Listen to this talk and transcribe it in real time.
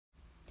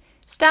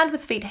Stand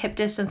with feet hip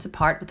distance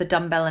apart with the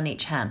dumbbell in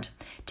each hand.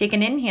 Take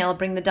an inhale,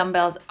 bring the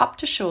dumbbells up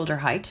to shoulder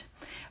height.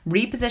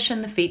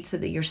 Reposition the feet so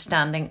that you're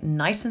standing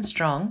nice and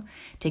strong.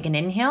 Take an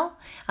inhale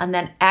and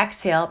then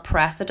exhale,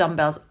 press the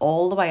dumbbells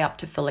all the way up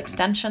to full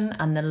extension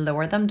and then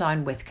lower them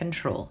down with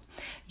control.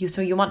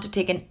 So you want to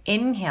take an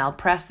inhale,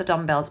 press the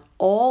dumbbells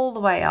all the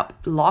way up,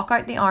 lock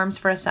out the arms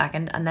for a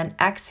second and then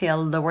exhale,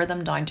 lower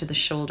them down to the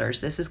shoulders.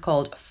 This is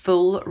called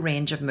full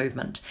range of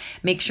movement.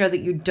 Make sure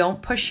that you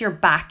don't push your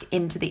back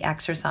into the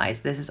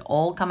exercise. This is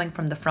all coming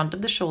from the front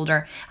of the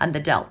shoulder and the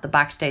delt. The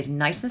back stays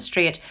nice and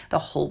straight the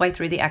whole way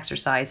through the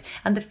exercise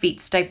and the feet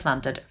stay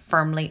planted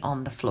firmly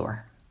on the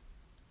floor.